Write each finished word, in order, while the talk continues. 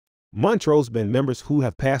Montrose band members who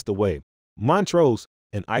have passed away. Montrose,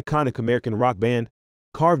 an iconic American rock band,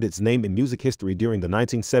 carved its name in music history during the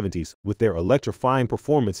 1970s with their electrifying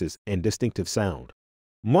performances and distinctive sound.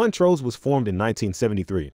 Montrose was formed in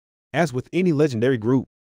 1973. As with any legendary group,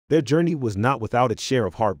 their journey was not without its share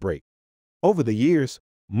of heartbreak. Over the years,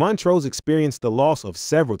 Montrose experienced the loss of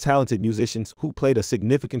several talented musicians who played a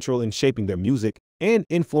significant role in shaping their music and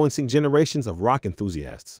influencing generations of rock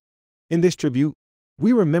enthusiasts. In this tribute,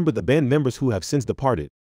 we remember the band members who have since departed,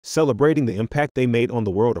 celebrating the impact they made on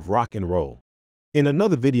the world of rock and roll. In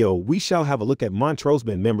another video, we shall have a look at Montrose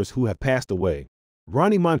band members who have passed away.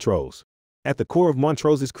 Ronnie Montrose. At the core of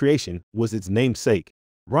Montrose's creation was its namesake,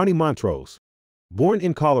 Ronnie Montrose. Born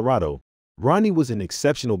in Colorado, Ronnie was an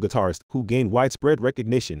exceptional guitarist who gained widespread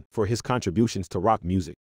recognition for his contributions to rock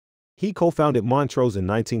music. He co-founded Montrose in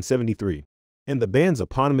 1973, and the band's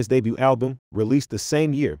eponymous debut album, released the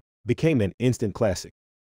same year, became an instant classic.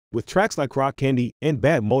 With tracks like Rock Candy and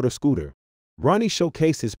Bad Motor Scooter, Ronnie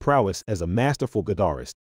showcased his prowess as a masterful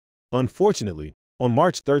guitarist. Unfortunately, on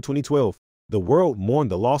March 3, 2012, the world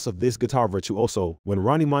mourned the loss of this guitar virtuoso when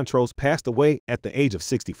Ronnie Montrose passed away at the age of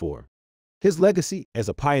 64. His legacy as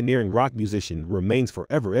a pioneering rock musician remains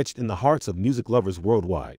forever etched in the hearts of music lovers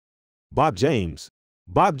worldwide. Bob James.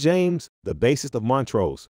 Bob James, the bassist of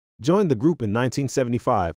Montrose, joined the group in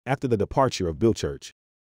 1975 after the departure of Bill Church.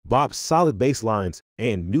 Bob's solid bass lines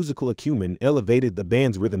and musical acumen elevated the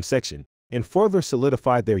band's rhythm section and further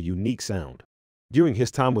solidified their unique sound. During his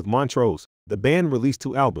time with Montrose, the band released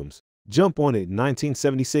 2 albums, Jump On It in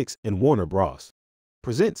 1976 and Warner Bros.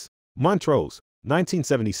 Presents Montrose,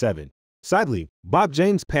 1977. Sadly, Bob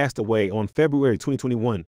James passed away on February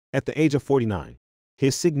 2021 at the age of 49.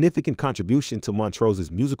 His significant contribution to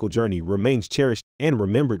Montrose's musical journey remains cherished and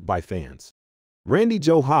remembered by fans. Randy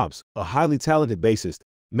Jo Hobbs, a highly talented bassist,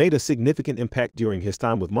 made a significant impact during his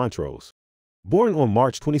time with Montrose. Born on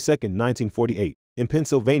March 22, 1948, in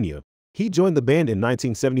Pennsylvania, he joined the band in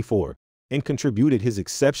 1974 and contributed his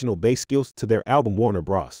exceptional bass skills to their album Warner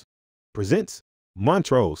Bros. Presents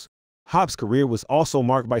Montrose. Hobbs' career was also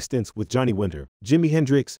marked by stints with Johnny Winter, Jimi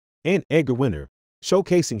Hendrix, and Edgar Winter,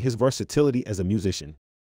 showcasing his versatility as a musician.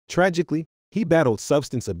 Tragically, he battled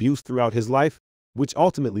substance abuse throughout his life, which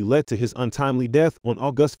ultimately led to his untimely death on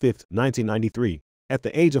August 5, 1993, at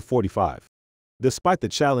the age of 45. Despite the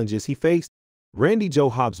challenges he faced, Randy Jo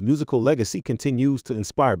Hobbs' musical legacy continues to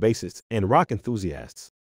inspire bassists and rock enthusiasts.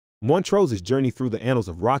 Montrose's journey through the annals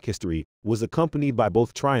of rock history was accompanied by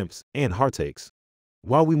both triumphs and heartaches.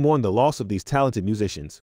 While we mourn the loss of these talented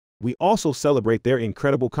musicians, we also celebrate their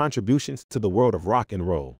incredible contributions to the world of rock and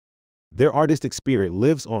roll. Their artistic spirit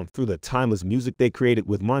lives on through the timeless music they created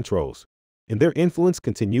with Montrose, and their influence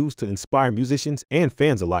continues to inspire musicians and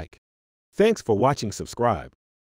fans alike. Thanks for watching. Subscribe.